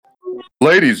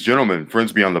Ladies, gentlemen,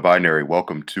 friends beyond the binary,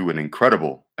 welcome to an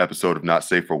incredible episode of Not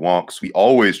Safe for Wonks. We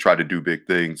always try to do big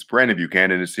things. Brandon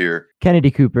Buchanan is here.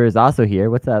 Kennedy Cooper is also here.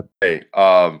 What's up? Hey,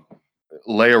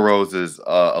 Leia Rose is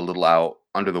a little out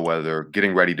under the weather,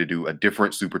 getting ready to do a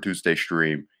different Super Tuesday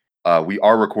stream. We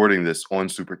are recording this on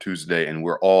Super Tuesday, and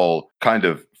we're all kind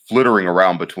of flittering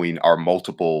around between our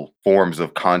multiple forms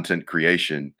of content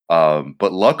creation.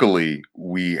 But luckily,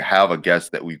 we have a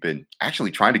guest that we've been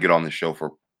actually trying to get on the show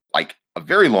for like a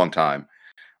very long time.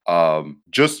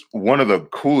 Just one of the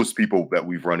coolest people that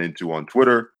we've run into on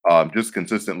Twitter. Just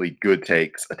consistently good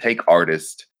takes, a take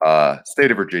artist,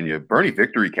 state of Virginia, Bernie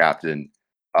Victory captain,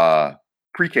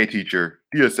 pre-K teacher,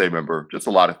 DSA member, just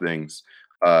a lot of things.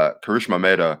 Karishma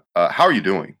Mehta, how are you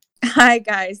doing? Hi,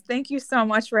 guys. Thank you so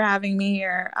much for having me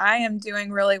here. I am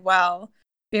doing really well,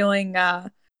 feeling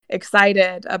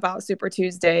excited about Super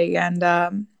Tuesday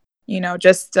and,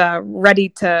 just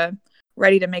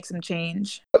ready to make some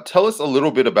change. Tell us a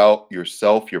little bit about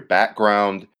yourself, your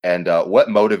background, and what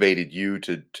motivated you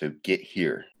to get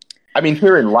here. I mean,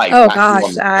 here in life. Oh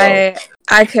gosh,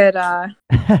 I could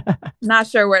not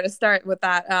sure where to start with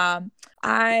that.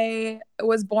 I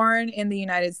was born in the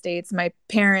United States. My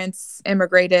parents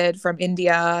immigrated from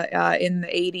India in the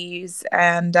 80s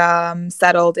and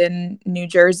settled in New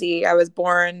Jersey. I was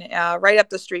born right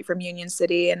up the street from Union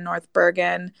City in North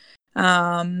Bergen.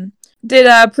 Did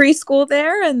preschool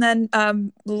there and then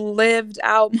lived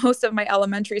out most of my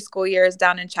elementary school years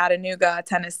down in Chattanooga,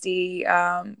 Tennessee.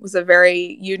 Was a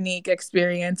very unique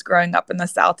experience growing up in the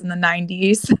South in the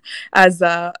 90s as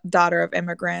a daughter of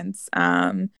immigrants.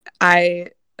 I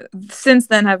since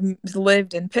then have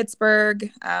lived in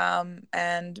Pittsburgh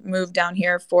and moved down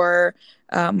here for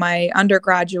my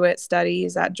undergraduate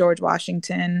studies at George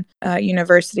Washington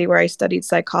University, where I studied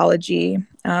psychology.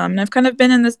 And I've kind of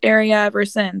been in this area ever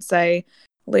since. I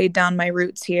laid down my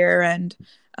roots here and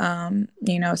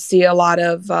see a lot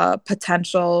of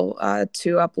potential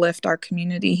to uplift our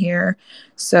community here.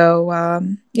 So,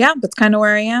 that's kind of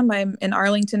where I am. I'm in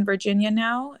Arlington, Virginia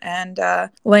now, and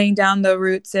laying down the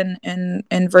roots in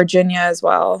Virginia as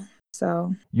well.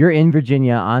 So you're in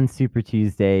Virginia on Super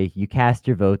Tuesday. You cast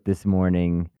your vote this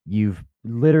morning. You've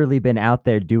literally been out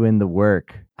there doing the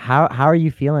work. How are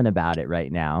you feeling about it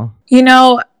right now?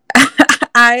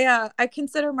 I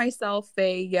consider myself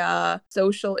a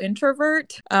social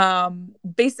introvert,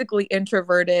 basically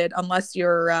introverted unless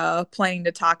you're playing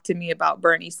to talk to me about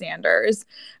Bernie Sanders.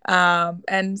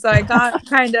 And so I got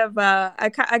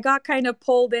I got kind of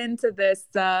pulled into this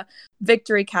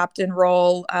victory captain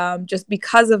role just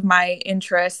because of my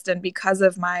interest and because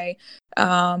of my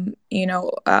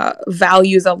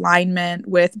values alignment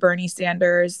with Bernie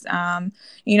Sanders.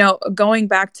 Going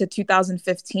back to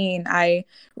 2015, I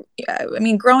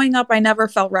mean, growing up, I never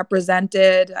felt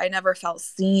represented. I never felt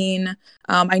seen.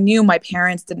 I knew my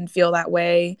parents didn't feel that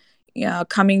way.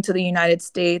 Coming to the United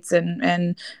States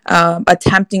and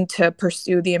attempting to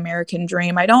pursue the American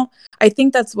dream. I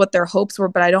think that's what their hopes were,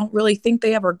 but I don't really think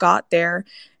they ever got there.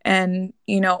 And,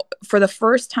 for the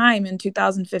first time in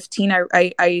 2015,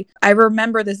 I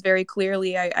remember this very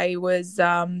clearly. I was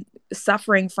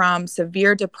suffering from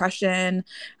severe depression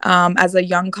as a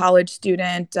young college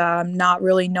student, not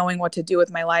really knowing what to do with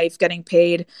my life, getting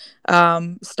paid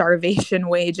starvation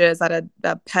wages at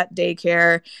a pet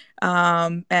daycare,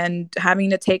 and having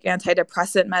to take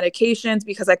antidepressant medications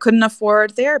because I couldn't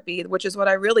afford therapy, which is what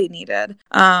I really needed.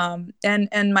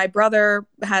 And my brother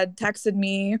had texted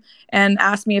me and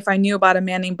asked me if I knew about a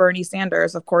man named Bernie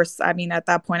Sanders. Of course, I mean, at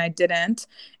that point I didn't.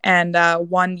 And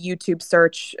one YouTube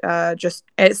search,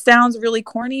 it sounds really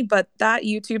corny, but that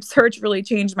YouTube search really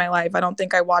changed my life. I don't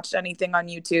think I watched anything on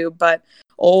YouTube, but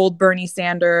old Bernie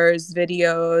Sanders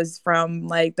videos from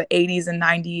like the 80s and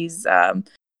 90s.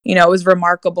 It was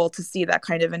remarkable to see that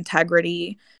kind of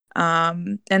integrity.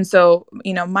 And so,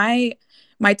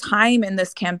 my time in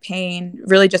this campaign,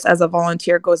 really just as a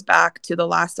volunteer, goes back to the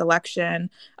last election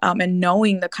and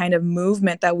knowing the kind of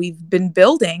movement that we've been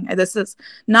building. This is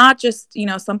not just,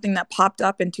 something that popped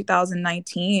up in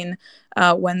 2019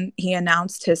 when he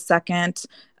announced his second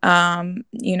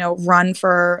run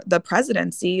for the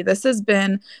presidency. This has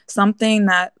been something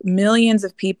that millions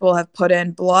of people have put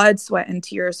in blood, sweat, and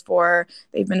tears for.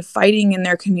 They've been fighting in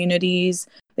their communities.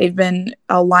 They've been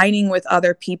aligning with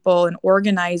other people and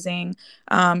organizing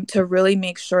to really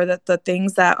make sure that the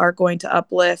things that are going to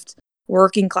uplift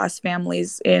working class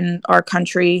families in our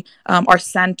country are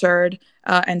centered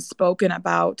and spoken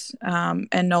about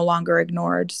and no longer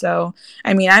ignored. So,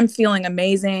 I mean, I'm feeling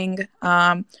amazing.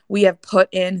 We have put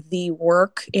in the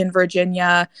work in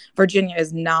Virginia. Virginia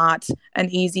is not an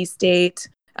easy state.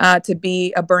 to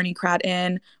be a Berniecrat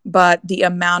in, but the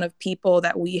amount of people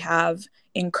that we have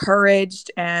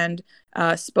encouraged and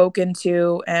spoken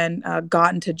to and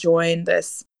gotten to join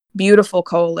this beautiful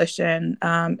coalition.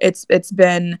 It's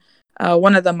been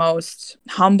one of the most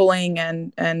humbling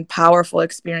and powerful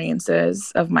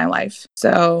experiences of my life.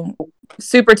 So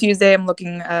Super Tuesday,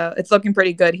 it's looking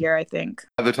pretty good here, I think.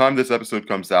 By the time this episode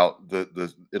comes out,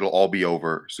 it'll all be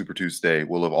over. Super Tuesday,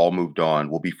 we'll have all moved on.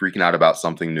 We'll be freaking out about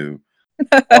something new.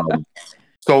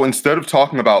 So instead of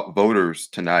talking about voters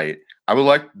tonight, I would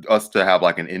like us to have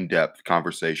like an in-depth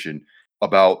conversation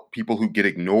about people who get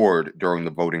ignored during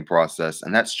the voting process,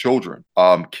 and that's children.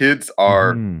 Kids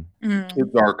are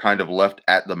kind of left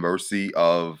at the mercy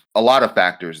of a lot of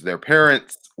factors: their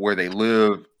parents, where they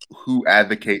live, who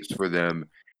advocates for them,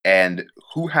 and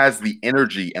who has the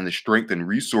energy and the strength and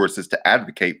resources to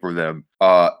advocate for them.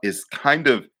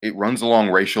 It runs along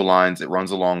racial lines, it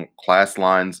runs along class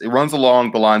lines, it runs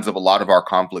along the lines of a lot of our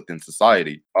conflict in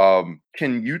society.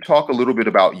 Can you talk a little bit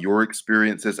about your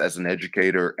experiences as an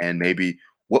educator, and maybe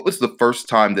what was the first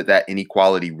time that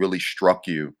inequality really struck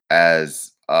you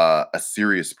as a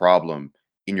serious problem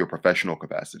in your professional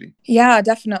capacity? Yeah,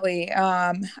 definitely.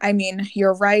 I mean,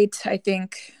 you're right. I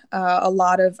think a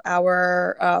lot of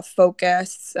our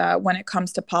focus when it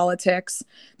comes to politics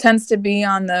tends to be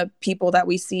on the people that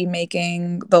we see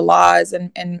making the laws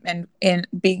and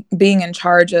being in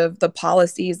charge of the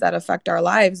policies that affect our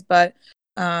lives. But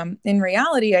in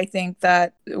reality, I think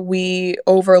that we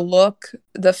overlook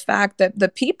the fact that the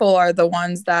people are the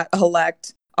ones that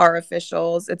elect our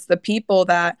officials. It's the people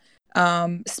that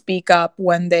speak up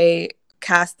when they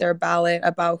cast their ballot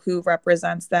about who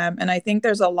represents them. And I think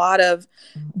there's a lot of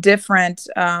different,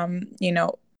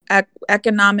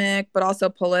 economic, but also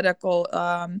political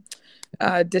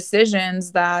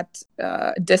decisions that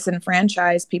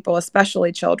disenfranchise people,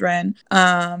 especially children.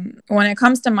 When it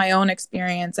comes to my own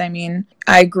experience, I mean,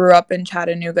 I grew up in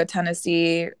Chattanooga,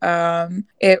 Tennessee. My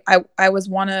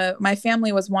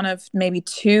family was one of maybe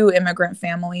two immigrant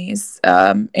families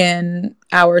in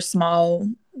our small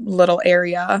little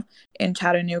area in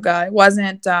Chattanooga. It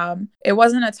wasn't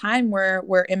a time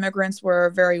where immigrants were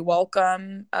very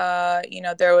welcome.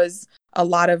 There was a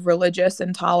lot of religious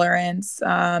intolerance,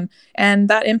 and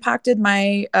that impacted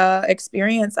my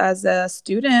experience as a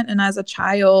student and as a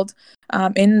child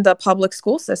in the public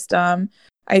school system.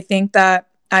 I think that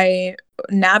I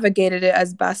navigated it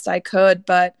as best I could,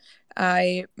 but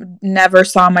I never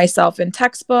saw myself in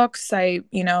textbooks.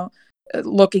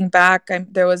 Looking back,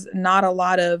 there was not a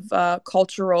lot of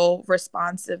cultural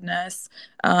responsiveness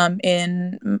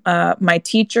in my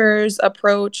teachers'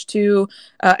 approach to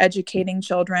educating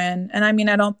children. And I mean,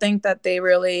 I don't think that they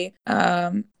really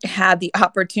had the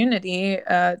opportunity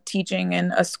teaching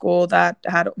in a school that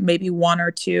had maybe one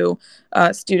or two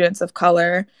students of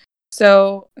color.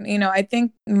 So, I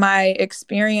think my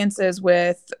experiences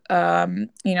with,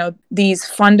 these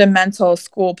fundamental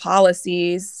school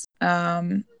policies,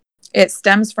 it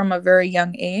stems from a very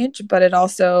young age, but it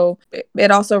also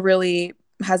really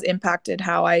has impacted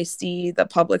how I see the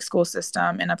public school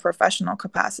system in a professional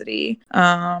capacity.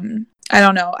 I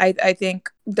don't know. I think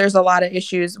there's a lot of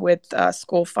issues with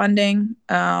school funding.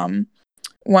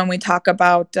 When we talk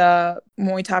about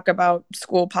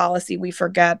school policy, we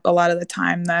forget a lot of the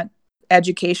time that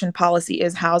education policy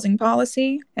is housing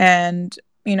policy. And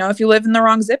if you live in the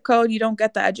wrong zip code, you don't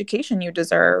get the education you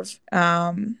deserve.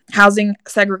 Housing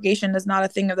segregation is not a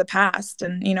thing of the past.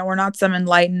 And, we're not some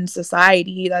enlightened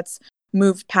society that's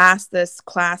moved past this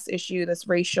class issue, this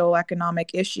racial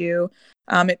economic issue.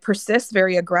 It persists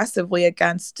very aggressively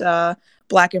against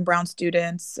Black and brown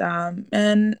students. I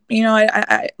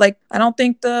don't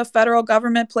think the federal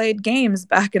government played games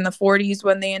back in the 40s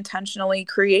when they intentionally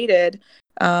created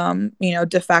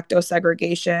de facto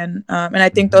segregation. And I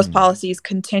think those policies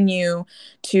continue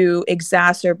to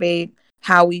exacerbate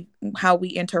how we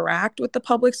interact with the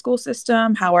public school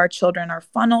system, how our children are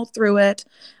funneled through it,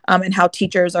 and how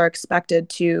teachers are expected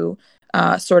to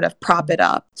sort of prop it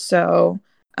up. So,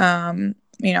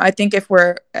 I think if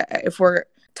we're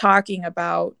talking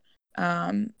about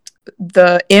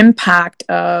the impact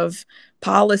of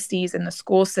policies in the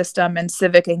school system and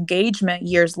civic engagement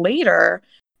years later,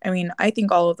 I mean, I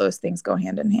think all of those things go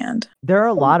hand in hand. There are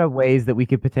a lot of ways that we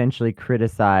could potentially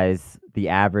criticize the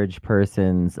average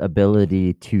person's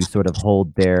ability to sort of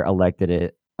hold their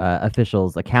elected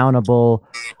officials accountable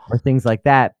or things like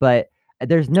that. But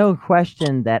there's no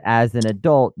question that as an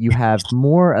adult, you have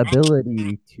more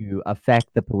ability to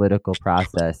affect the political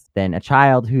process than a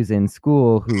child who's in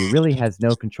school who really has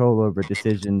no control over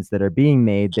decisions that are being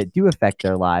made that do affect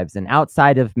their lives. And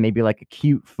outside of maybe like a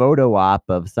cute photo op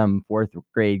of some fourth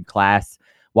grade class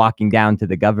walking down to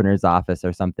the governor's office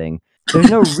or something. There's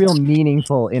no real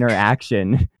meaningful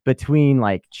interaction between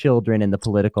like children and the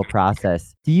political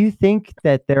process. Do you think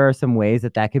that there are some ways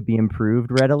that that could be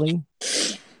improved readily?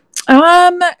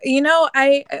 I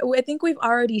think we've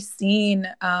already seen,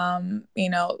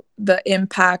 the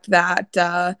impact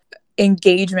that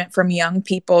engagement from young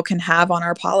people can have on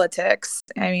our politics.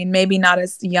 I mean, maybe not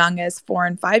as young as 4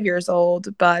 and 5 years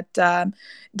old, but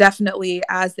definitely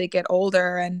as they get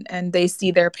older and they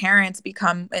see their parents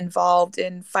become involved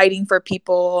in fighting for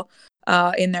people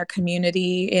in their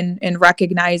community, in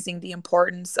recognizing the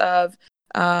importance of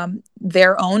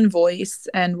their own voice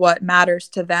and what matters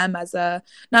to them as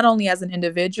not only as an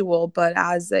individual but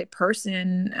as a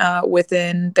person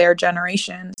within their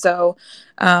generation. So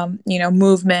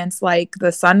movements like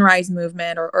the Sunrise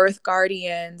Movement or Earth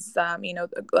Guardians,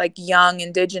 like young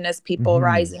Indigenous people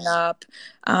rising up,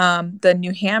 the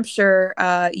New Hampshire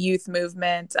youth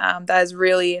movement, that has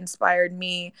really inspired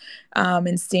me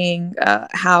in seeing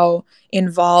how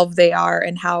involved they are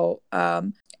and how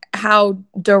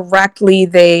directly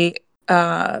they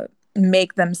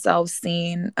make themselves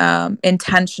seen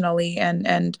intentionally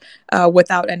and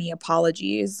without any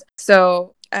apologies.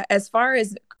 So as far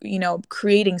as,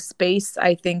 creating space,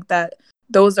 I think that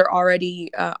those are already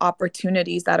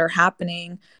opportunities that are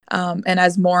happening. And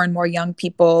as more and more young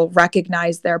people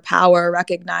recognize their power,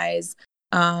 recognize,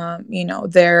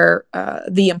 their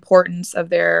the importance of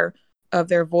their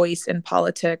voice in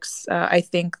politics, I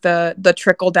think the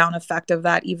trickle down effect of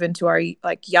that, even to our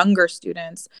like younger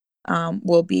students,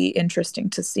 will be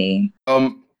interesting to see.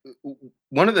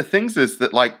 One of the things is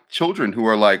that like children who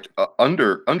are like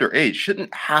underage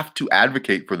shouldn't have to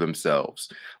advocate for themselves.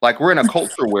 Like we're in a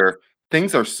culture where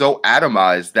things are so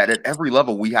atomized that at every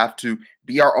level we have to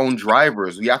be our own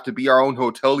drivers, we have to be our own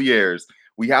hoteliers,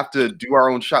 we have to do our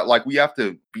own shot, like we have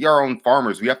to be our own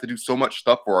farmers, we have to do so much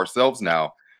stuff for ourselves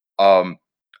now. um,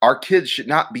 our kids should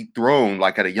not be thrown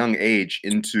like at a young age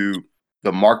into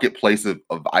the marketplace of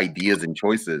ideas and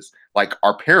choices. Like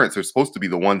our parents are supposed to be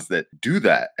the ones that do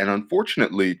that. And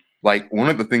unfortunately, like one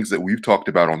of the things that we've talked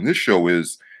about on this show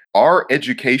is our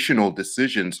educational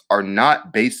decisions are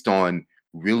not based on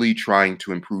really trying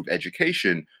to improve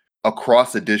education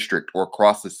across a district or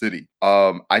across the city.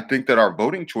 I think that our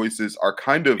voting choices are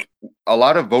kind of, a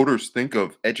lot of voters think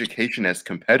of education as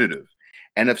competitive.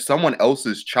 And if someone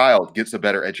else's child gets a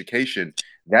better education,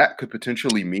 that could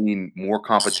potentially mean more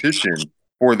competition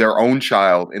for their own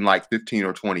child in like 15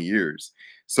 or 20 years.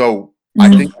 So I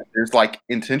think that there's like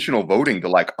intentional voting to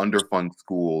like underfund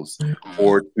schools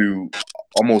or to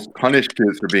almost punish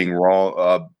kids for being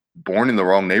born in the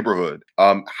wrong neighborhood.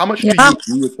 How much do Yeah. you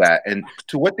agree with that? And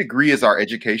to what degree is our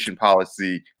education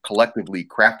policy collectively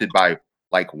crafted by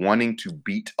like wanting to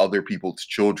beat other people's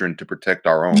children to protect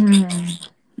our own?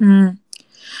 Mm.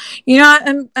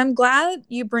 I'm glad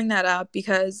you bring that up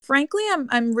because frankly,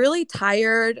 I'm really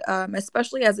tired,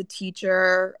 especially as a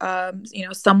teacher,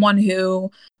 someone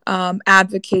who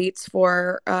advocates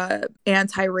for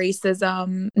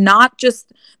anti-racism, not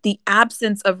just the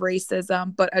absence of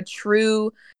racism, but a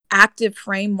true active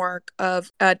framework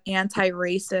of an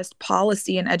anti-racist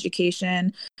policy in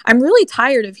education. I'm really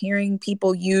tired of hearing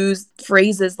people use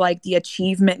phrases like the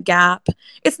achievement gap.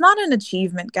 It's not an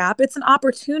achievement gap, it's an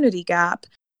opportunity gap.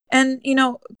 And,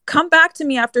 come back to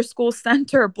me after school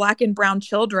center Black and brown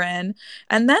children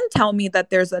and then tell me that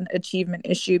there's an achievement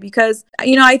issue because,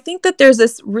 I think that there's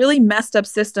this really messed up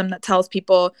system that tells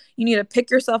people you need to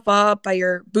pick yourself up by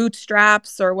your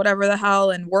bootstraps or whatever the hell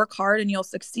and work hard and you'll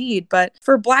succeed. But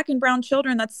for Black and brown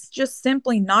children, that's just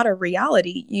simply not a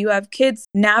reality. You have kids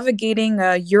navigating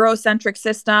a Eurocentric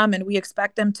system and we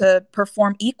expect them to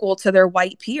perform equal to their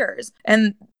white peers.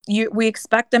 And we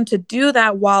expect them to do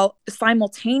that while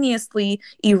simultaneously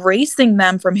erasing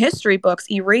them from history books,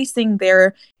 erasing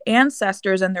their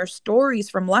ancestors and their stories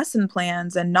from lesson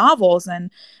plans and novels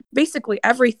and basically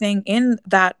everything in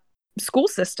that school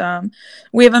system.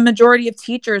 We have a majority of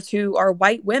teachers who are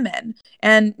white women,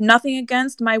 and nothing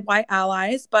against my white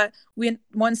allies, but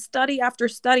when study after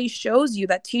study shows you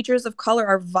that teachers of color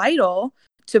are vital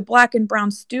to Black and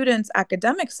brown students'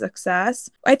 academic success,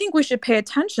 I think we should pay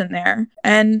attention there.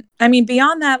 And I mean,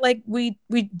 beyond that, like we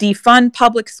defund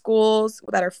public schools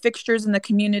that are fixtures in the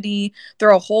community,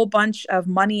 throw a whole bunch of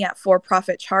money at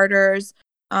for-profit charters.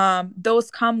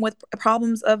 Those come with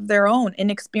problems of their own,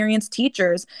 inexperienced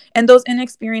teachers. And those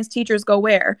inexperienced teachers go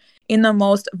where? In the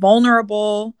most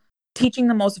vulnerable, teaching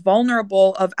the most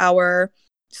vulnerable of our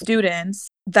students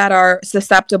that are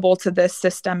susceptible to this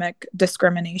systemic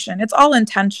discrimination. It's all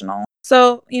intentional.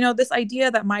 So, this idea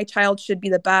that my child should be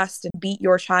the best and beat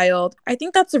your child, I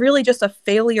think that's really just a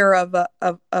failure of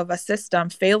a system,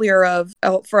 failure of,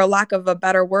 for a lack of a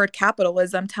better word,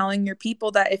 capitalism, telling your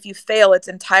people that if you fail, it's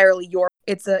entirely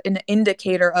it's an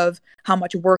indicator of how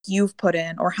much work you've put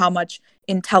in or how much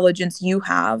intelligence you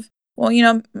have.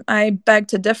 Well, I beg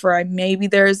to differ. Maybe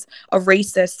there's a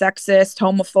racist, sexist,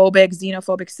 homophobic,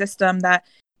 xenophobic system that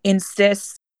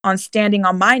insists on standing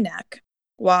on my neck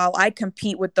while I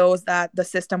compete with those that the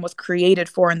system was created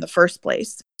for in the first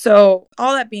place. So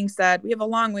all that being said, we have a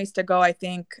long ways to go, I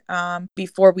think,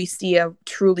 before we see a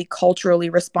truly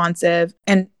culturally responsive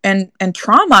and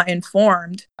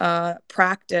trauma-informed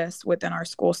practice within our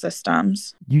school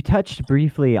systems. You touched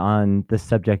briefly on the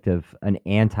subject of an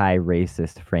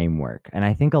anti-racist framework, and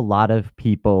I think a lot of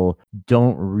people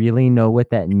don't really know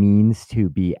what that means to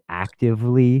be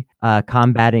actively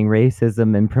combating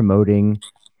racism and promoting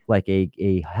like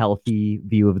a healthy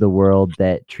view of the world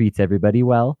that treats everybody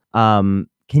well. Can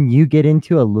you get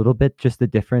into a little bit just the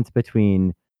difference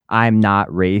between I'm not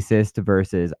racist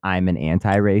versus I'm an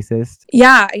anti-racist?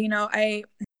 Yeah, I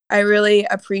really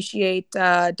appreciate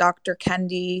Dr.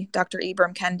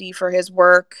 Ibram Kendi, for his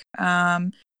work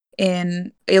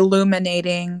in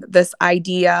illuminating this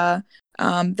idea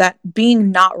that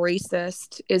being not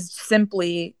racist is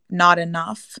simply not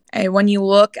enough. And when you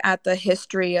look at the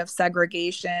history of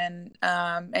segregation,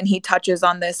 and he touches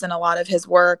on this in a lot of his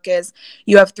work, is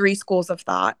you have three schools of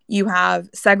thought. You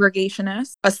have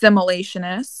segregationists,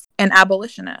 assimilationists, and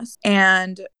abolitionists.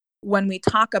 And when we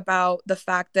talk about the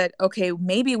fact that, okay,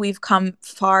 maybe we've come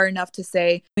far enough to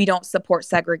say we don't support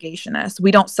segregationists, we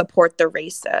don't support the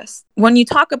racists. When you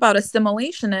talk about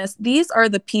assimilationists, these are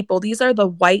the people, these are the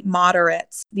white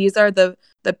moderates, these are the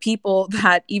people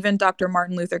that even Dr.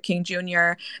 Martin Luther King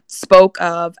Jr. spoke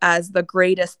of as the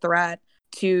greatest threat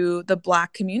to the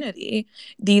Black community.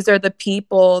 These are the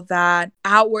people that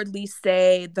outwardly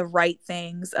say the right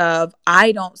things of,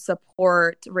 I don't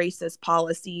support racist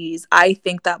policies, I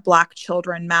think that Black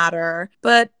children matter,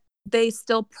 but they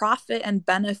still profit and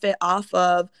benefit off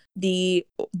of the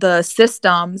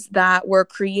systems that were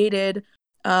created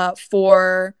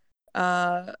for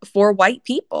white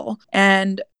people.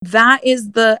 And that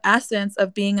is the essence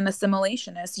of being an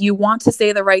assimilationist. You want to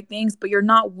say the right things, but you're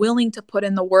not willing to put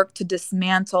in the work to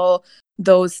dismantle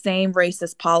those same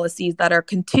racist policies that are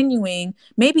continuing.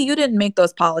 Maybe you didn't make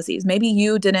those policies. Maybe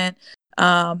you didn't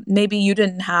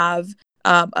have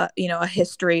a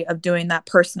history of doing that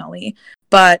personally,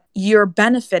 but you're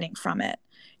benefiting from it.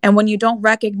 And when you don't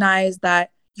recognize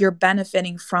that you're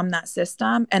benefiting from that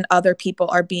system and other people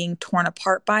are being torn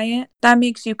apart by it, that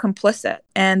makes you complicit.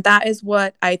 And that is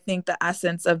what I think the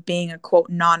essence of being a quote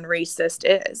non-racist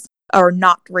is, or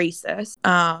not racist.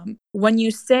 When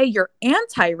you say you're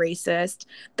anti-racist,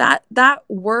 that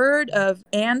word of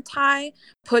anti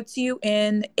puts you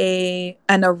in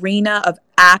an arena of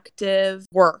active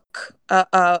work,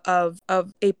 of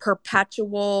a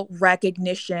perpetual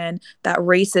recognition that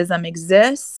racism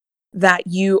exists, that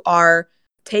you are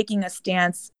taking a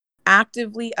stance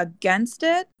actively against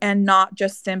it, and not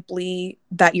just simply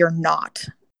that you're not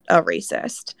a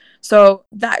racist. So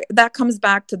that comes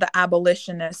back to the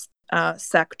abolitionist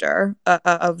sector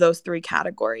of those three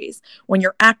categories. When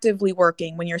you're actively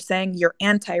working, when you're saying you're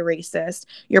anti-racist,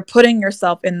 you're putting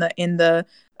yourself in the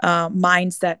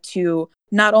mindset to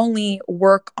not only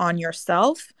work on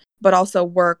yourself, but also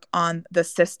work on the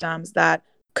systems that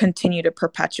continue to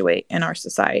perpetuate in our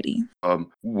society.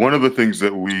 One of the things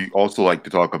that we also like to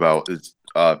talk about is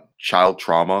child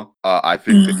trauma. I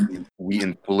think that we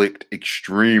inflict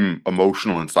extreme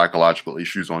emotional and psychological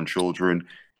issues on children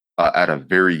at a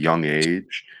very young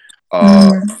age.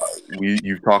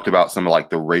 You've talked about some of like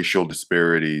the racial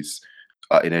disparities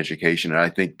in education, and I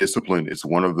think discipline is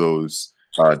one of those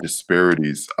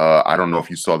disparities. I don't know if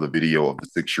you saw the video of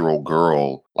the 6-year-old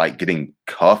girl like getting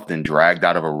cuffed and dragged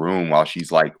out of a room while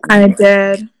she's like, I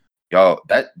did. Yo,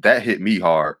 that hit me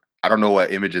hard. I don't know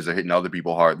what images are hitting other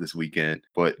people hard this weekend,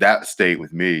 but that stayed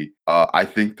with me. I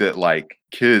think that like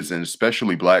kids, and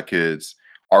especially Black kids,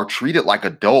 are treated like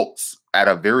adults at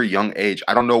a very young age.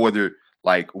 I don't know whether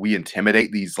like we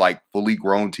intimidate these like fully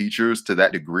grown teachers to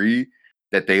that degree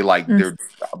that they like their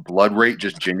blood rate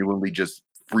just genuinely just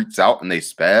freaks out and they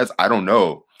spaz. I don't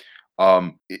know.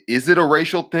 Is it a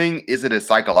racial thing? Is it a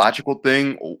psychological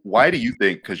thing? Why do you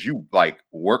think? Because you like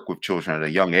work with children at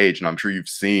a young age, and I'm sure you've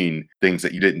seen things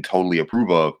that you didn't totally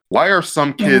approve of. Why are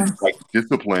some kids like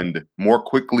disciplined more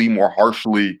quickly, more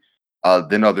harshly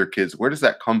than other kids. Where does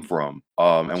that come from?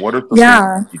 And what are some things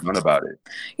Yeah. that can be done about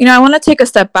it? I want to take a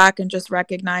step back and just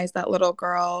recognize that little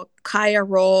girl, Kaya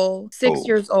Roll, 6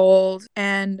 years old.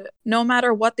 And no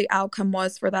matter what the outcome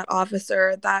was for that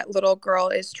officer, that little girl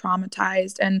is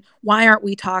traumatized. And why aren't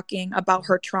we talking about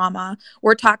her trauma?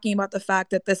 We're talking about the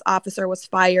fact that this officer was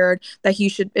fired, that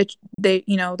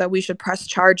that we should press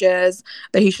charges,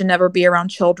 that he should never be around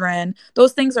children.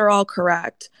 Those things are all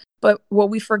correct. But what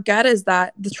we forget is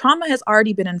that the trauma has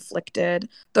already been inflicted.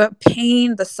 The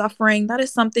pain, the suffering, that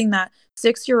is something that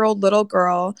 6-year-old little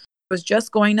girl was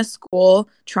just going to school,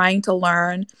 trying to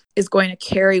learn, is going to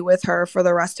carry with her for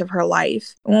the rest of her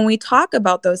life. When we talk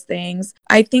about those things,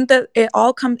 I think that it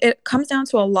comes down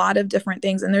to a lot of different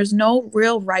things, and there's no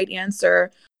real right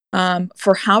answer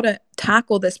for how to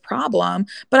tackle this problem.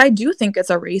 But I do think it's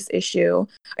a race issue.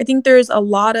 I think there's a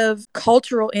lot of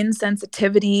cultural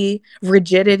insensitivity,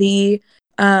 rigidity,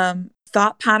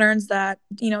 thought patterns that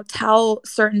tell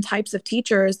certain types of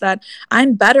teachers that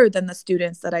I'm better than the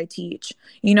students that I teach.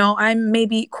 I'm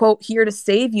maybe, quote, here to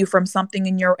save you from something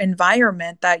in your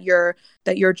environment that you're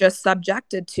just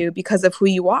subjected to because of who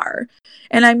you are.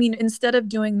 And I mean, instead of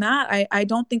doing that, I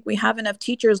don't think we have enough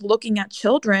teachers looking at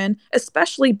children,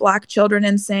 especially Black children,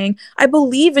 and saying, I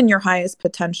believe in your highest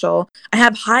potential. I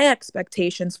have high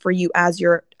expectations for you as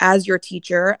your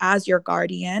teacher, as your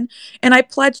guardian, and I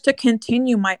pledge to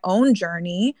continue my own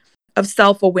journey of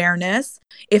self-awareness.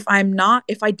 If I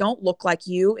don't look like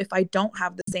you, if I don't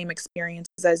have the same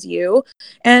experiences as you,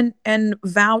 and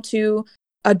vow to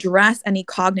address any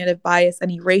cognitive bias,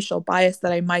 any racial bias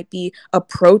that I might be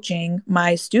approaching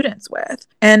my students with.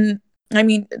 And I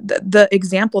mean, the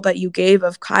example that you gave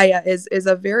of Kaya is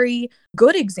a very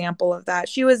good example of that.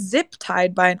 She was zip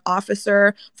tied by an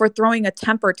officer for throwing a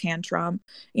temper tantrum.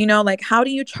 Like, how do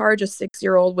you charge a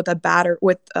 6-year-old with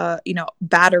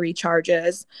battery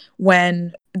charges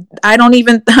when I don't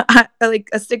even like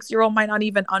a 6-year-old might not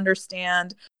even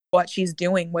understand what she's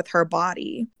doing with her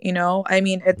body. I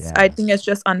mean, I think it's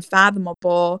just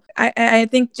unfathomable. I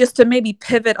think, just to maybe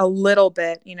pivot a little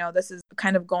bit, this is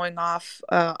kind of going off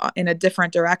in a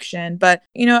different direction, but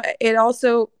it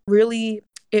also really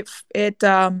it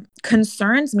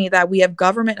concerns me that we have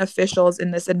government officials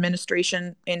in this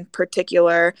administration in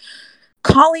particular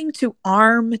calling to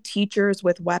arm teachers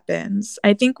with weapons.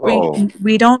 I think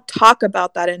we don't talk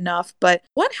about that enough, but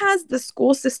what has the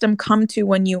school system come to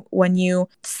when you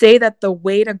say that the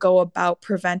way to go about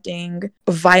preventing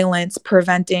violence,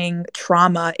 preventing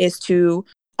trauma, is to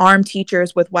arm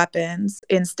teachers with weapons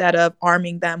instead of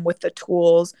arming them with the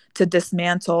tools to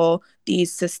dismantle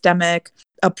these systemic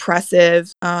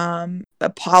oppressive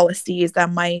policies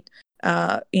that might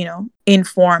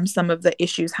inform some of the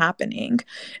issues happening.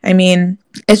 I mean,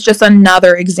 it's just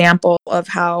another example of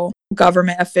how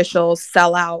government officials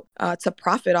sell out to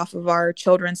profit off of our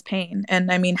children's pain.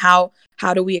 And I mean, how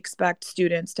do we expect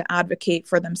students to advocate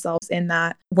for themselves in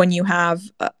that when you have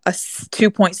a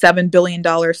 $2.7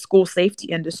 billion school safety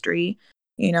industry?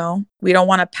 We don't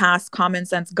want to pass common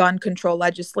sense gun control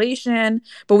legislation,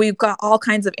 but we've got all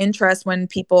kinds of interest when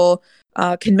people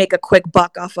can make a quick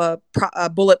buck off of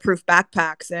bulletproof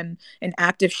backpacks and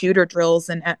active shooter drills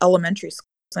in elementary schools.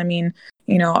 I mean,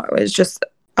 it's just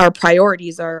our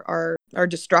priorities are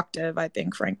destructive, I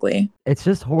think, frankly. It's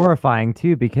just horrifying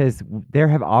too, because there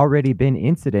have already been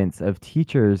incidents of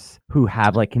teachers who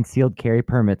have like concealed carry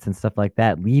permits and stuff like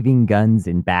that, leaving guns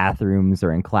in bathrooms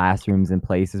or in classrooms and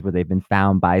places where they've been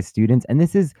found by students. And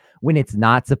this is when it's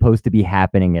not supposed to be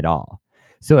happening at all.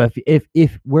 So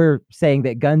if we're saying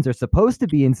that guns are supposed to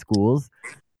be in schools,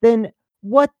 then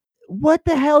what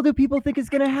the hell do people think is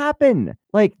going to happen?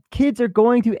 Like, kids are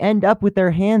going to end up with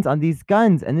their hands on these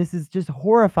guns, and this is just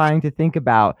horrifying to think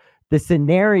about the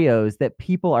scenarios that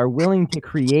people are willing to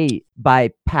create by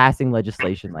passing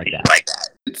legislation like that.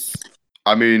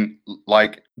 I mean,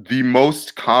 like, the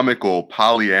most comical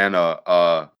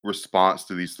Pollyanna response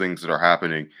to these things that are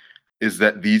happening is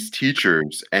that these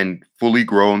teachers and fully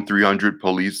grown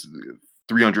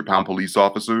 300-pound police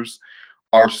officers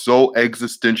are so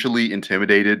existentially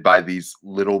intimidated by these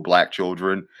little Black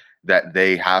children that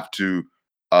they have to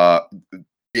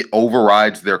it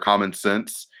overrides their common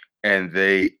sense, and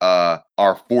they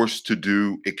are forced to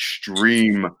do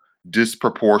extreme,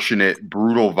 disproportionate,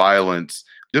 brutal violence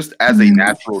just as a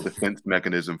natural defense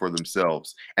mechanism for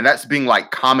themselves. And that's being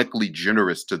like comically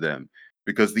generous to them,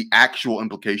 because the actual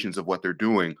implications of what they're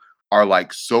doing are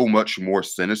like so much more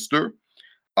sinister.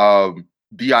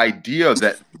 The idea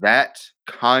that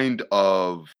kind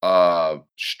of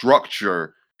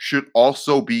structure should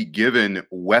also be given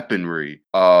weaponry.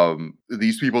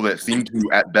 These people that seem to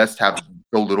at best have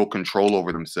so little control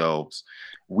over themselves,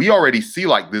 we already see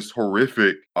like this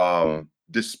horrific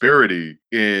disparity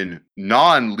in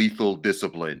non-lethal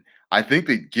discipline. I think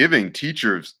that giving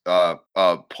teachers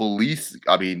police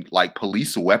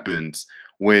weapons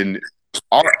when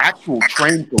our actual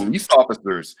trained police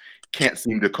officers can't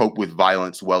seem to cope with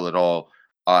violence well at all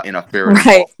in a fair and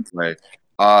Right. impartial way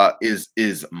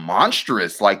is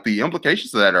monstrous. Like the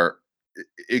implications of that are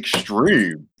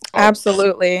extreme.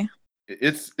 Absolutely.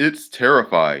 It's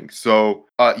terrifying. So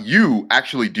you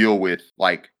actually deal with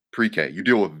like pre-K. You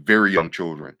deal with very young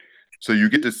children. So you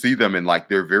get to see them in like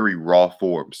their very raw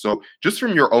form. So just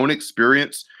from your own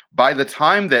experience, by the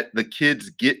time that the kids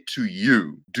get to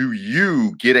you, do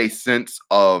you get a sense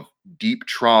of deep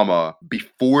trauma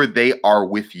before they are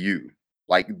with you?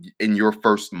 Like in your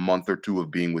first month or two of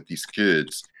being with these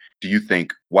kids, do you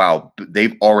think, wow,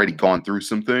 they've already gone through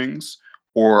some things,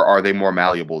 or are they more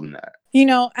malleable than that? You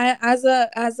know, as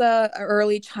a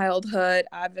early childhood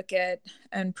advocate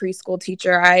and preschool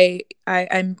teacher,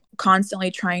 I'm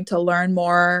constantly trying to learn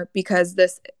more, because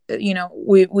this, you know,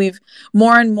 we've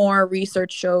more and more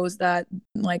research shows that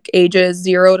like ages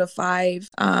 0 to 5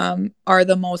 are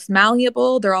the most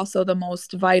malleable. They're also the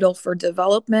most vital for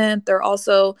development. They're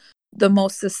also the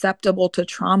most susceptible to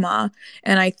trauma.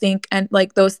 And I think, and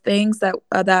like those things that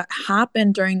that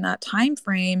happen during that time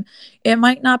frame, it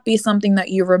might not be something that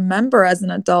you remember as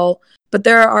an adult, but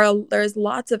there's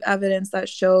lots of evidence that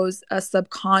shows a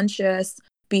subconscious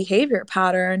behavior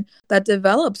pattern that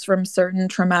develops from certain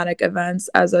traumatic events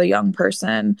as a young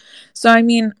person. So I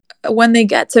mean, when they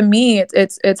get to me,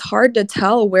 it's hard to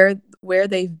tell where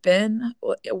they've been,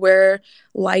 where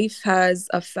life has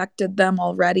affected them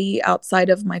already outside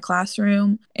of my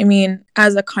classroom. I mean,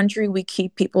 as a country, we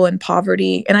keep people in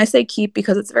poverty. And I say keep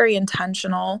because it's very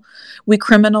intentional. We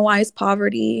criminalize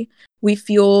poverty. We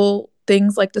fuel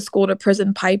things like the school to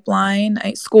prison pipeline,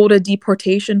 school to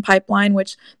deportation pipeline,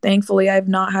 which thankfully I've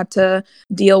not had to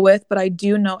deal with, but I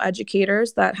do know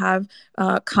educators that have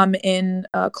come in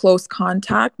close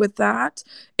contact with that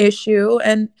issue.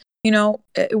 And you know,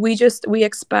 we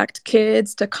expect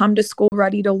kids to come to school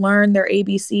ready to learn their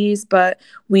ABCs, but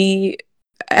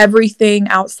everything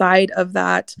outside of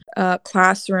that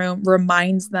classroom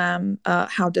reminds them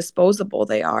how disposable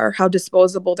they are, how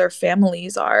disposable their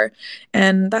families are,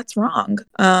 and that's wrong.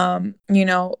 You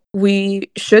know, we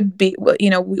should be,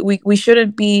 you know, we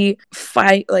shouldn't be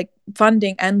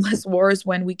funding endless wars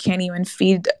when we can't even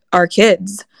feed our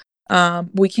kids.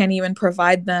 We can't even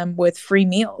provide them with free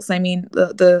meals. I mean,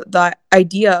 the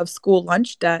idea of school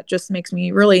lunch debt just makes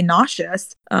me really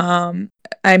nauseous.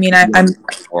 I mean, I'm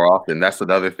more often. That's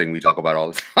another thing we talk about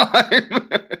all the time.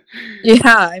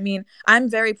 yeah. I mean, I'm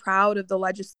very proud of the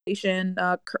legislation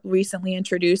recently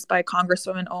introduced by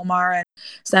Congresswoman Omar and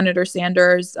Senator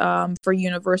Sanders for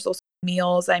universal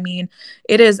meals. I mean,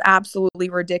 it is absolutely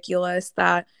ridiculous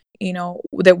that, you know,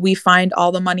 that we find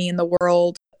all the money in the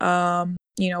world,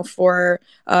 you know, for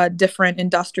different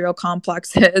industrial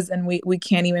complexes, and we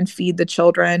can't even feed the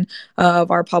children of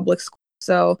our public schools.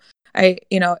 So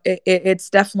it's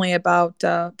definitely about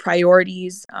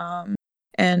priorities,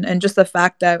 and just the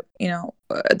fact that, you know,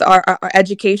 our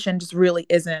education just really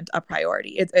isn't a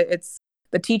priority. It's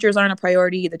the teachers aren't a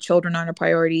priority, the children aren't a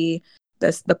priority,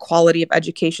 the quality of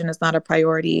education is not a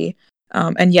priority.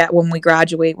 And yet when we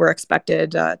graduate, we're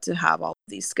expected to have all of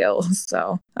these skills.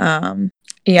 So,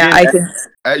 yeah, And I think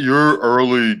at your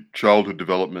early childhood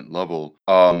development level,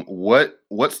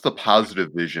 what's the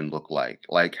positive vision look like?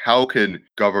 Like, how can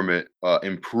government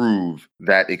improve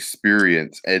that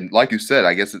experience? And like you said,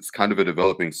 I guess it's kind of a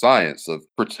developing science of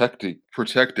protecting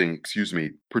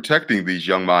these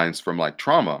young minds from like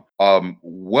trauma.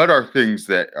 What are things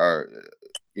that are,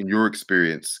 in your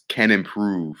experience, can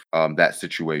improve that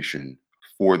situation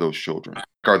for those children?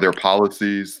 Are there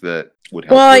policies that would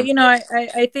help well, them? you know,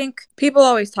 I think people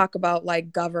always talk about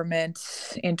like government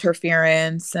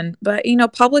interference, but you know,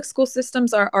 public school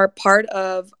systems are part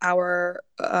of our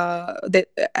that,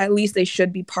 at least they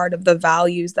should be part of the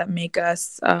values that make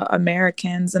us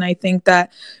Americans. And I think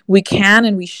that we can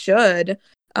and we should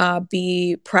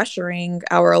be pressuring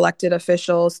our elected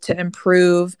officials to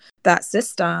improve that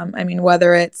system. I mean,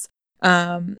 whether it's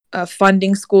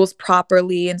funding schools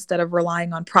properly instead of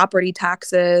relying on property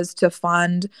taxes to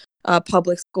fund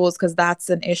public schools, because that's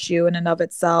an issue in and of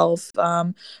itself.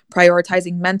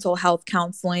 Prioritizing mental health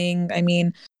counseling. I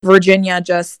mean, Virginia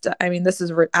this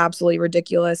is absolutely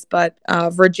ridiculous, but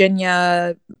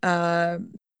Virginia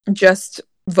just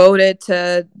voted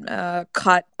to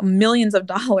cut millions of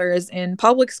dollars in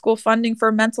public school funding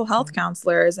for mental health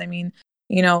counselors. I mean,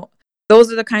 you know,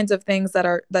 those are the kinds of things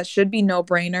that should be no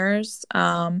brainers.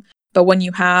 But when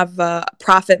you have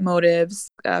profit motives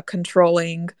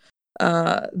controlling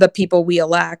the people we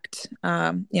elect,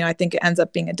 I think it ends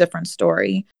up being a different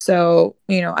story. So,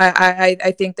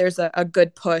 I think there's a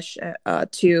good push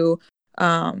to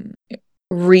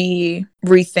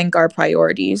rethink our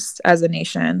priorities as a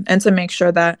nation, and to make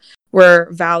sure that we're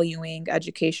valuing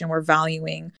education, we're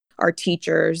valuing our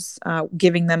teachers,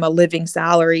 giving them a living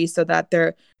salary so that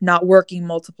they're not working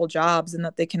multiple jobs, and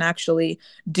that they can actually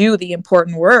do the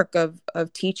important work of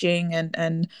teaching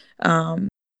and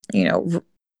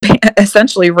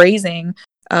essentially raising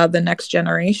the next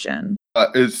generation.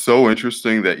 It's so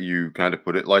interesting that you kind of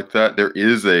put it like that. There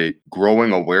is a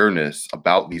growing awareness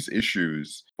about these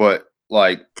issues, but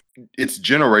like it's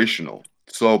generational.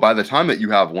 So by the time that you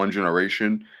have one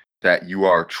generation that you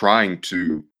are trying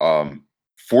to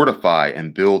fortify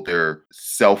and build their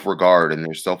self-regard and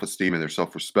their self-esteem and their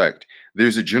self-respect,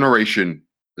 there's a generation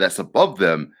that's above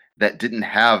them that didn't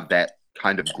have that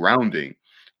kind of grounding.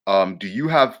 Do you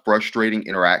have frustrating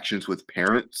interactions with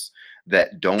parents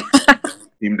that don't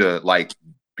seem to like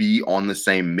be on the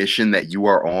same mission that you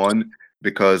are on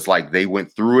because like they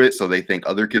went through it, so they think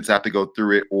other kids have to go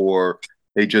through it, or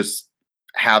they just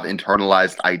have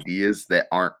internalized ideas that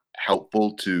aren't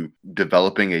helpful to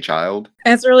developing a child?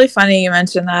 It's really funny you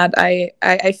mentioned that.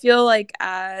 I feel like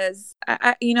I've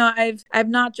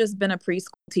not just been a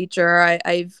preschool teacher.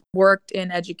 I've worked in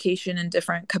education in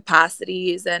different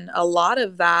capacities, and a lot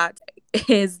of that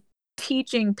is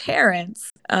teaching parents.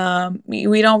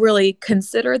 We don't really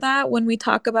consider that when we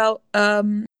talk about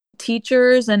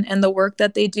teachers and the work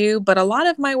that they do, but a lot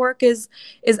of my work is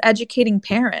educating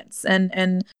parents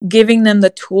and giving them the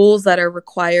tools that are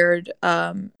required,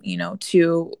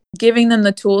 to giving them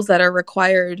the tools that are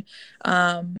required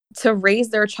to raise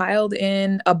their child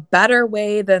in a better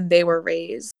way than they were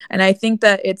raised. And I think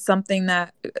that it's something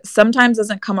that sometimes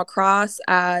doesn't come across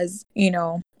as,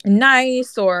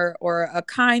 nice or a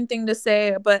kind thing to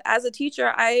say, but as a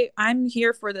teacher, I'm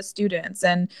here for the students.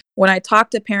 And when I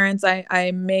talk to parents,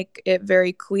 I make it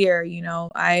very clear,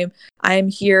 I'm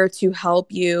here to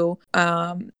help you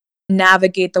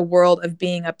navigate the world of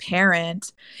being a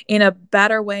parent in a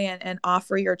better way, and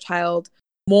offer your child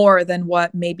more than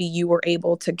what maybe you were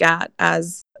able to get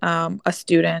as a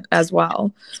student as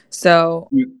well. So,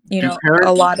 Do a parents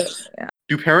lot of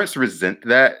do parents resent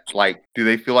that? Like, do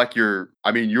they feel like you're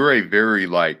a very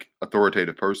like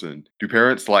authoritative person. Do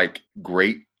parents like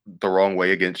grate the wrong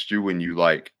way against you when you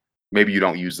like maybe you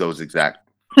don't use those exact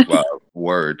uh,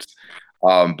 words?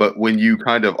 But when you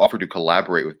kind of offer to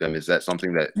collaborate with them, is that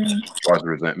something that causes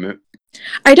resentment?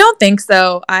 I don't think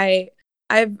so.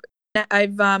 I've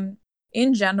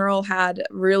in general had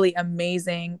really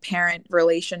amazing parent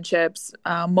relationships,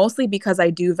 mostly because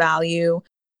I do value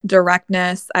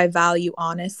directness. I value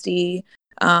honesty,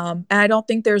 and I don't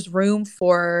think there's room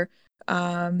for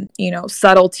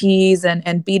subtleties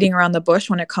and beating around the bush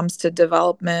when it comes to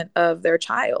development of their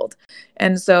child.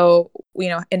 And so,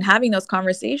 in having those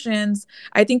conversations,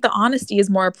 I think the honesty is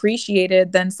more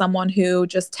appreciated than someone who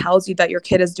just tells you that your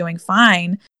kid is doing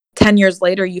fine. 10 years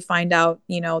later, you find out,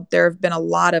 there have been a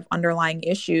lot of underlying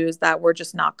issues that were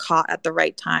just not caught at the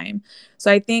right time. So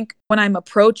I think when I'm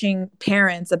approaching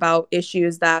parents about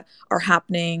issues that are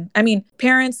happening, I mean,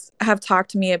 parents have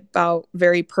talked to me about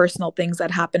very personal things that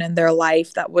happen in their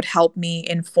life that would help me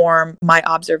inform my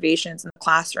observations in the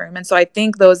classroom. And so I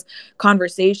think those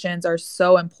conversations are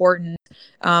so important.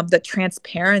 The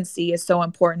transparency is so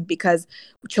important because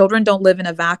children don't live in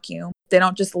a vacuum. They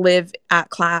don't just live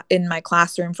in my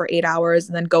classroom for 8 hours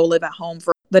and then go live at home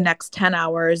for the next 10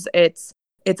 hours. It's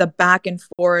a back and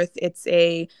forth. It's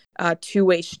a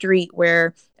two-way street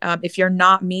where if you're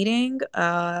not meeting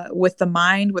with the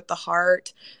mind, with the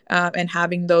heart, and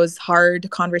having those hard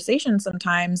conversations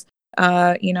sometimes,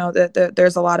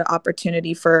 there's a lot of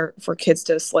opportunity for kids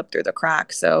to slip through the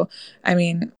cracks. So, I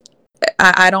mean,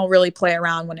 I don't really play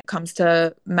around when it comes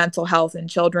to mental health in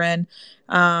children,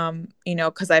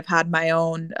 because I've had my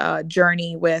own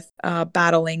journey with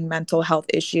battling mental health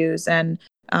issues. And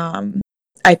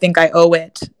I think I owe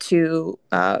it to,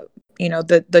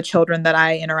 the children that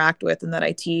I interact with and that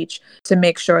I teach to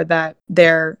make sure that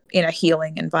they're in a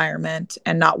healing environment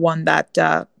and not one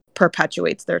that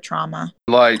perpetuates their trauma.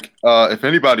 Like, if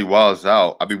anybody wilds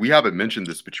out, I mean, we haven't mentioned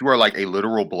this, but you are like a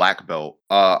literal black belt.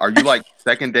 Are you like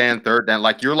second dan, third dan?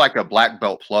 Like, you're like a black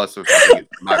belt plus or something.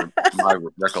 Is my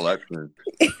recollection.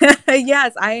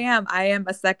 Yes, I am. I am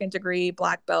a second degree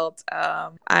black belt.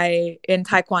 I in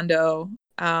Taekwondo.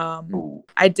 Ooh.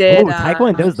 I did.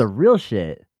 Taekwondo's the real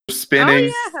shit.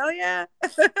 Spinning. Oh yeah,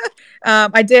 hell yeah.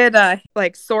 I did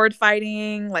like sword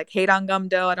fighting, like Haedong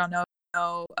Gumdo. I don't know,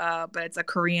 but it's a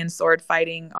Korean sword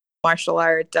fighting martial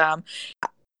art.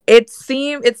 It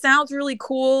sounds really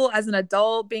cool as an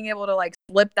adult, being able to like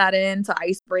slip that into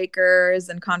icebreakers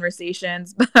and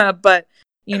conversations. But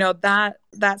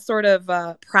that sort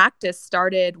of practice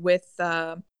started with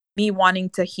me wanting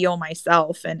to heal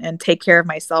myself and take care of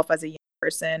myself as a young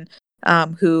person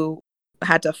who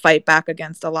had to fight back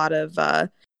against a lot of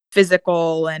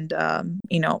physical and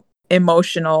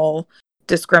emotional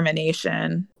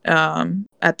discrimination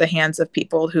at the hands of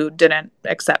people who didn't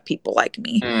accept people like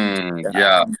me.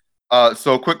 Yeah.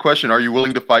 So quick question. Are you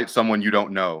willing to fight someone you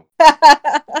don't know?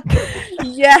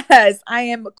 Yes, I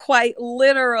am quite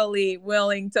literally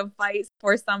willing to fight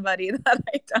for somebody that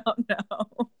I don't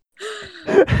know.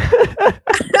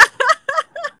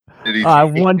 I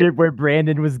wondered where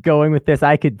Brandon was going with this.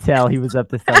 I could tell he was up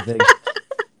to something.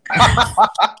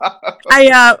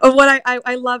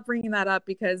 I love bringing that up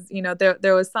because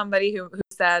there was somebody who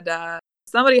said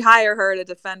somebody hire her to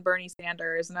defend Bernie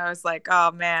Sanders, and I was like,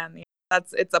 oh man,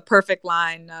 it's a perfect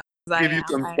line. Give you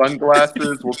some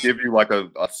sunglasses. We'll give you like a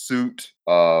suit.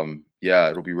 Yeah,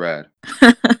 it'll be rad.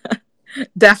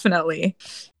 Definitely.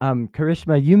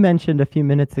 Karishma, you mentioned a few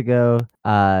minutes ago,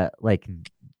 like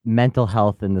mental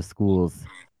health in the schools.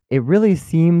 It really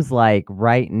seems like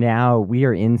right now we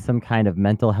are in some kind of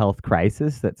mental health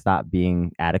crisis that's not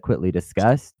being adequately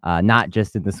discussed, not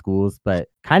just in the schools, but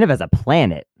kind of as a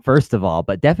planet, first of all,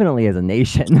 but definitely as a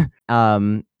nation.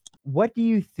 What do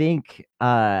you think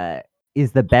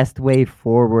is the best way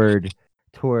forward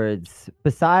towards,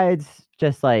 besides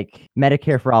just like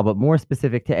Medicare for all, but more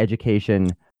specific to education?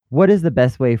 What is the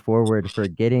best way forward for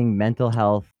getting mental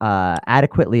health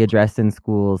adequately addressed in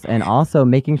schools, and also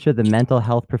making sure the mental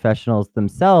health professionals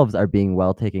themselves are being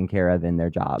well taken care of in their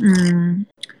jobs?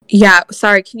 Yeah,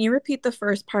 sorry, can you repeat the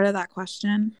first part of that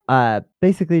question?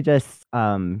 Basically just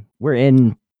we're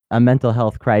in a mental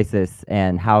health crisis,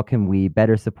 and how can we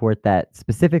better support that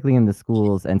specifically in the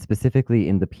schools and specifically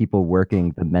in the people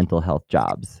working the mental health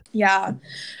jobs? Yeah.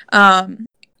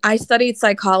 I studied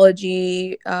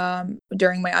psychology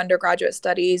during my undergraduate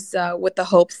studies with the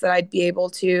hopes that I'd be able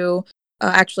to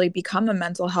actually become a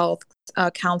mental health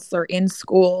counselor in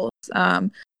schools.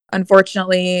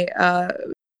 Unfortunately,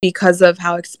 because of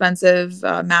how expensive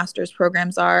master's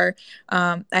programs are,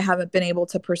 I haven't been able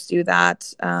to pursue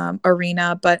that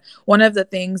arena. But one of the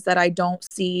things that I don't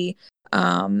see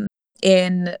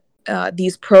in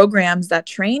these programs that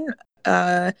train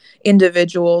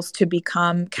individuals to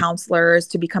become counselors,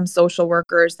 to become social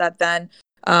workers, that then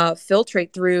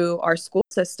filtrate through our school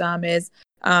system is,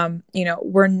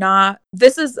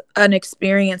 this is an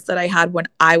experience that I had when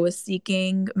I was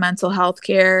seeking mental health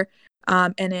care,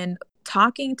 and in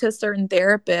talking to certain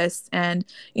therapists, and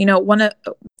I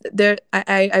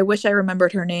wish I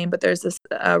remembered her name, but there's this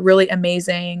really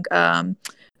amazing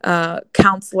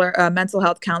counselor, mental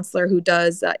health counselor, who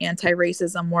does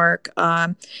anti-racism work,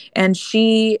 and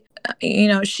she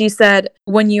said,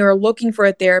 when you're looking for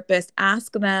a therapist,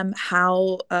 ask them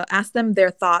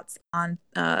their thoughts on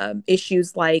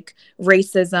issues like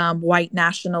racism, white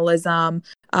nationalism,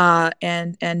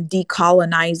 and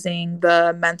decolonizing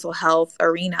the mental health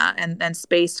arena and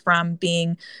space from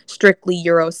being strictly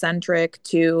Eurocentric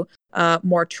to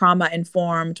more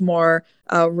trauma-informed, more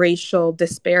racial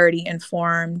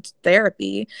disparity-informed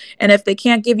therapy. And if they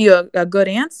can't give you a good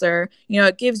answer,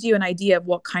 it gives you an idea of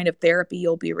what kind of therapy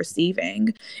you'll be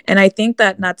receiving. And I think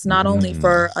that that's not only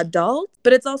for adults,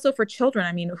 but it's also for children.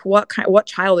 I mean, what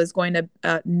child is going to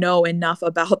know enough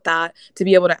about that to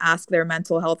be able to ask their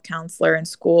mental health counselor in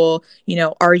school,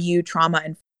 are you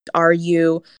trauma-informed? Are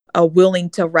you willing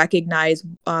to recognize,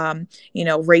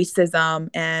 racism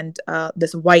and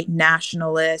this white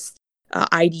nationalist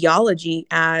ideology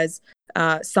as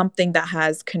something that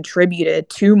has contributed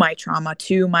to my trauma,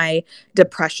 to my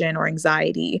depression or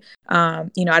anxiety? I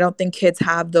don't think kids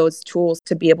have those tools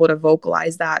to be able to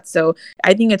vocalize that. So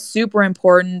I think it's super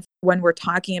important when we're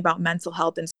talking about mental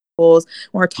health in schools,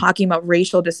 when we're talking about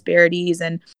racial disparities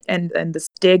and the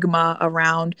stigma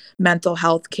around mental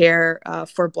health care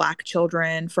for Black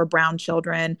children, for brown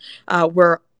children,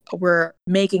 we're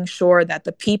making sure that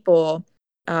the people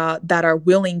that are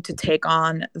willing to take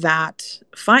on that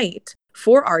fight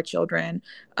for our children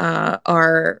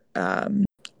are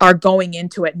going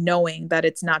into it knowing that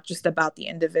it's not just about the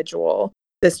individual.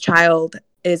 This child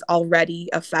is already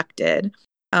affected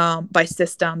by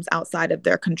systems outside of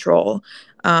their control.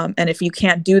 And if you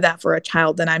can't do that for a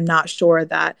child, then I'm not sure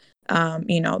that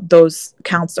those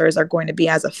counselors are going to be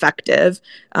as effective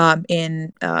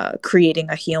in creating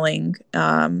a healing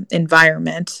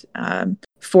environment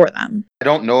for them. I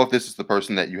don't know if this is the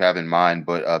person that you have in mind,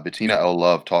 but Bettina L.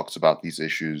 Love talks about these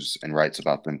issues and writes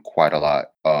about them quite a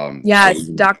lot. Yes,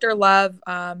 Dr. Love.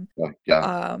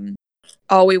 Yeah.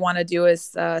 All We Want to Do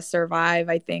Is Survive,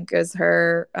 I think, is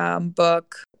her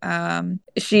book.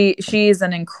 She's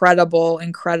an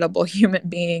incredible human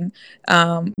being.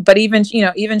 But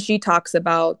even she talks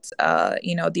about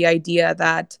the idea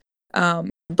that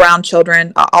brown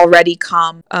children already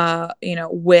come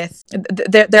with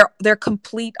they're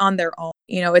complete on their own.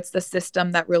 It's the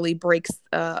system that really breaks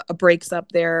up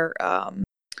their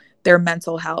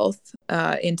mental health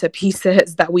into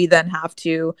pieces that we then have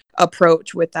to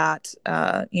approach with that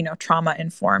trauma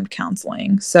informed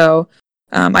counseling. So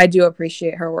I do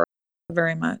appreciate her work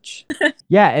very much.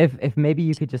 Yeah, if maybe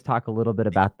you could just talk a little bit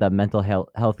about the mental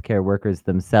healthcare workers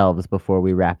themselves before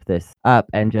we wrap this up,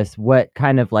 and just what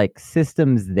kind of like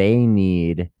systems they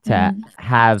need to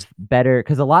have better,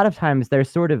 because a lot of times they're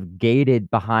sort of gated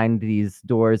behind these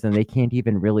doors and they can't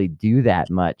even really do that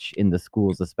much in the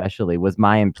schools, especially, was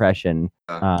my impression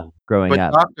growing But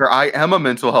up. doctor, I am a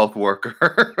mental health worker.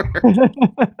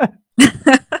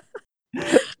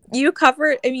 You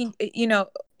covered, I mean,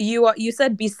 you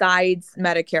said besides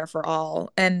Medicare for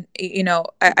all. And,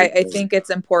 I think it's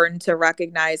important to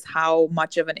recognize how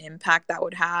much of an impact that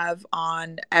would have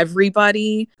on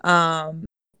everybody.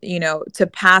 To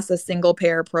pass a single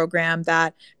payer program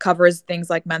that covers things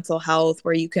like mental health,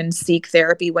 where you can seek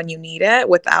therapy when you need it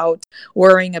without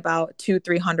worrying about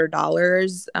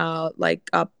 $200-300 like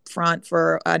up front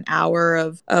for an hour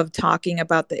of talking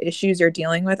about the issues you're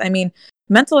dealing with. I mean,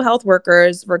 mental health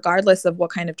workers, regardless of what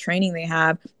kind of training they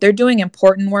have, they're doing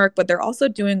important work, but they're also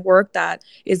doing work that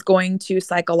is going to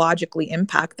psychologically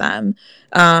impact them.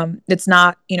 It's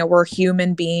not, we're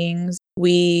human beings.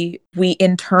 We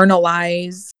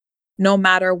internalize no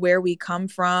matter where we come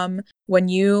from. When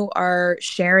you are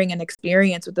sharing an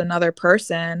experience with another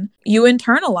person, you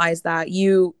internalize that.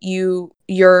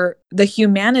 The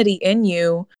humanity in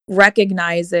you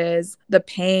recognizes the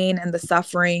pain and the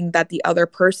suffering that the other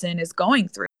person is going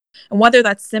through. And whether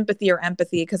that's sympathy or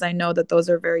empathy, because I know that those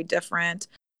are very different,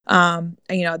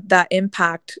 that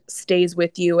impact stays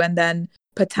with you and then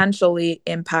potentially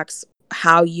impacts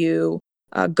how you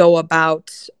go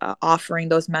about offering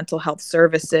those mental health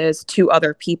services to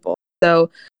other people. So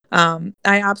I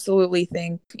absolutely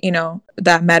think,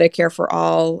 that Medicare for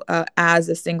All as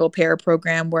a single payer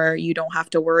program where you don't have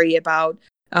to worry about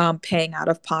paying out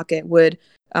of pocket would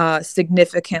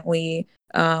significantly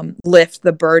lift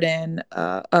the burden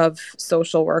of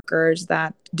social workers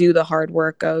that do the hard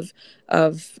work of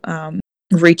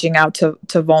reaching out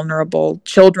to vulnerable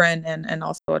children and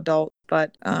also adults.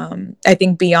 But I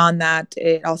think beyond that,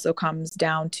 it also comes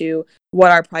down to what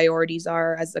our priorities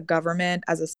are as a government,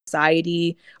 as a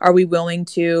society. Are we willing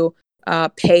to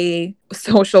pay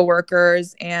social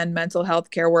workers and mental health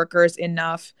care workers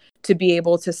enough to be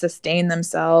able to sustain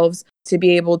themselves, to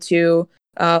be able to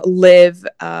live,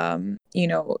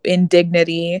 in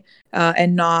dignity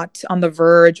and not on the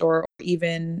verge or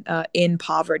even in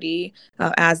poverty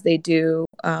as they do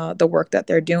the work that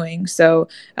they're doing. So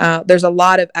there's a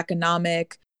lot of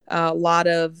economic, a lot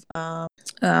of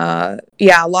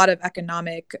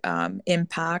economic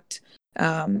impact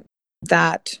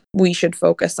that we should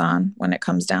focus on when it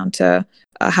comes down to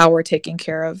how we're taking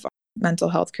care of mental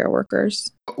health care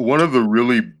workers. One of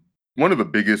the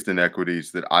biggest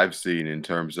inequities that I've seen in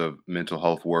terms of mental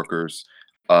health workers,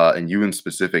 and you in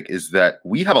specific, is that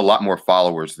we have a lot more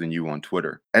followers than you on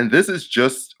Twitter. And this is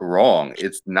just wrong.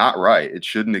 It's not right. It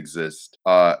shouldn't exist.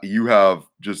 You have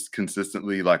just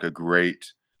consistently like a great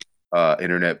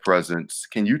internet presence.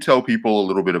 Can you tell people a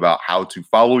little bit about how to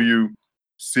follow you,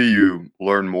 see you,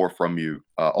 learn more from you,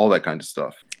 all that kind of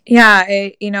stuff? Yeah,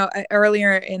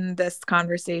 earlier in this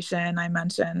conversation, I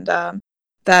mentioned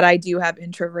that I do have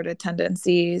introverted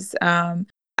tendencies.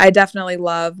 I definitely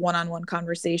love one-on-one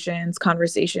conversations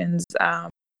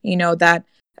that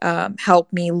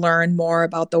help me learn more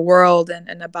about the world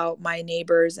and about my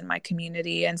neighbors and my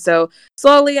community. And so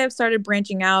slowly I've started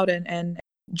branching out and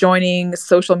joining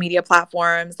social media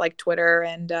platforms like Twitter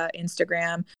and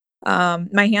Instagram.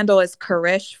 My handle is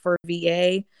Karish for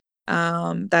VA.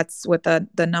 That's with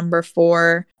the number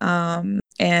 4.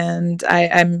 And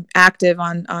I'm active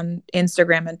on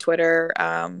Instagram and Twitter.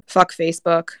 Fuck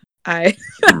Facebook. I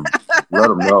Let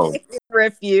them know. I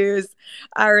refuse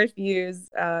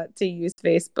to use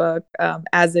Facebook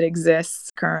as it exists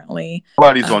currently.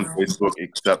 Nobody's on Facebook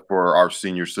except for our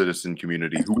senior citizen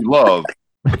community, who we love,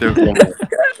 but there's no one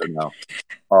right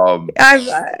now.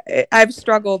 I've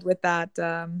struggled with that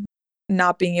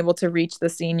not being able to reach the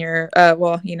senior,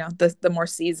 the more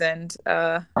seasoned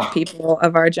people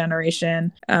of our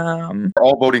generation. We're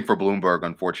all voting for Bloomberg,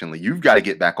 unfortunately. You've got to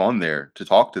get back on there to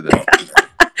talk to them.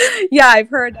 Yeah, I've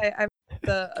heard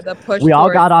the push. We all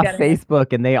towards got off getting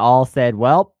Facebook and they all said,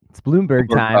 "Well, it's Bloomberg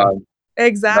time.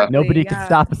 Exactly. Nobody can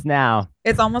stop us now."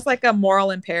 It's almost like a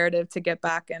moral imperative to get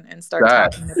back and start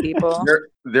talking to people.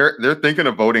 They're thinking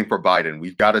of voting for Biden.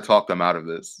 We've got to talk them out of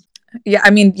this. Yeah, I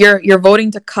mean, you're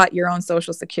voting to cut your own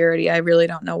Social Security. I really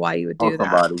don't know why you would do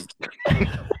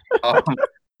that.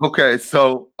 Okay,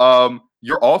 so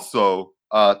you're also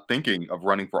thinking of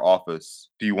running for office.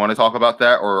 Do you want to talk about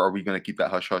that, or are we going to keep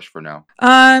that hush hush for now?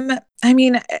 I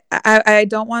mean, I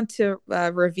don't want to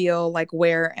reveal like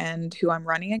where and who I'm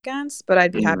running against, but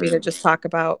I'd be happy to just talk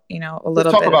about, a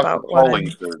little bit about what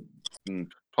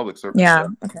public service. Yeah.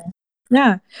 Okay.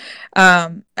 Yeah.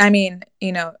 I mean,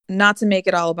 not to make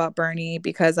it all about Bernie,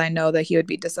 because I know that he would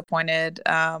be disappointed.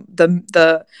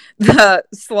 The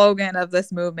slogan of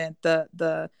this movement,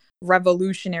 the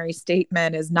revolutionary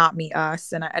statement, is not me,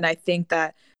 us, and I think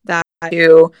that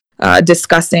too,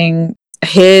 discussing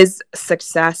his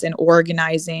success in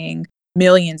organizing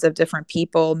millions of different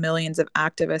people, millions of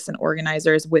activists and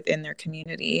organizers within their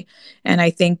community, and I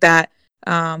think that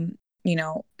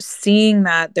seeing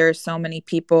that there's so many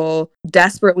people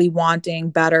desperately wanting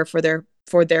better for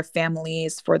their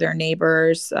families, for their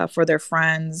neighbors, for their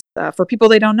friends, for people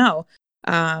they don't know.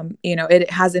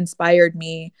 It has inspired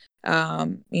me,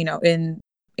 in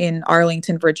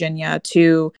Arlington, Virginia,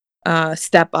 to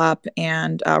step up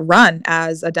and run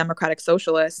as a Democratic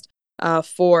Socialist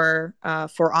for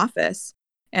office.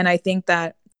 And I think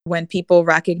that when people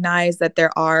recognize that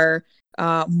there are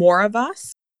more of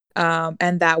us,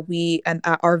 and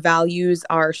that our values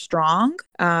are strong,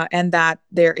 and that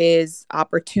there is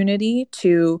opportunity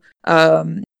to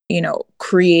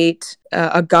create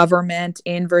a government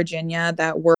in Virginia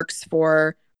that works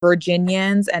for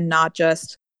Virginians and not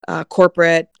just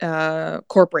corporate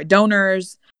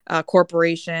donors,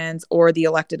 corporations, or the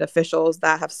elected officials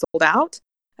that have sold out.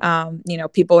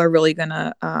 People are really going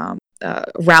to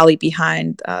rally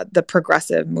behind the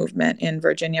progressive movement in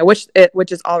Virginia, which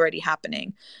is already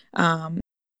happening.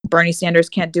 Bernie Sanders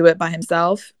can't do it by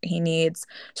himself. He needs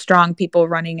strong people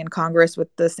running in Congress with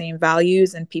the same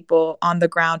values, and people on the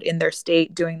ground in their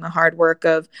state doing the hard work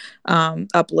of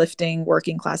uplifting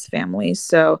working class families.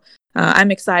 So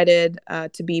I'm excited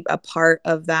to be a part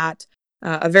of that,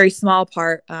 a very small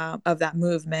part of that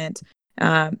movement,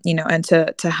 and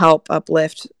to help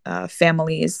uplift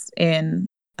families in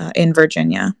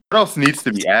Virginia. What else needs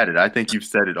to be added? I think you've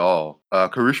said it all.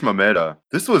 Karishma, Mehta,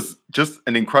 this was just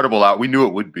an incredible hour. We knew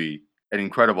it would be an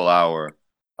incredible hour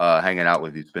hanging out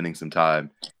with you, spending some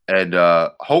time. And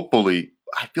hopefully,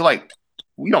 I feel like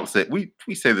we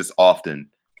say this often.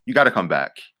 You got to come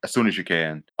back as soon as you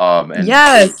can. And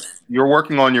yes, you're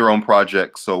working on your own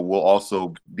project, so we'll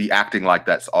also be acting like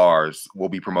that's ours. We'll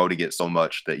be promoting it so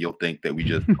much that you'll think that we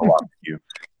just co-opted you.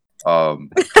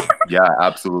 Yeah,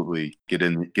 absolutely. Get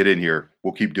in here.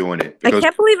 We'll keep doing it. I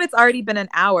can't believe it's already been an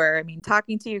hour. I mean,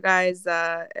 talking to you guys,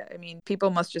 people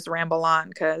must just ramble on,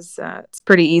 because it's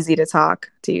pretty easy to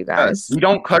talk to you guys.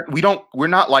 We're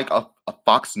not like a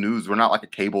Fox News. We're not like a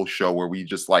cable show where we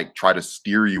just like try to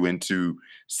steer you into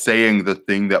saying the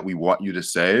thing that we want you to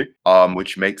say,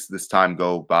 which makes this time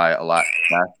go by a lot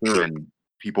faster and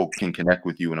people can connect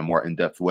with you in a more in-depth way.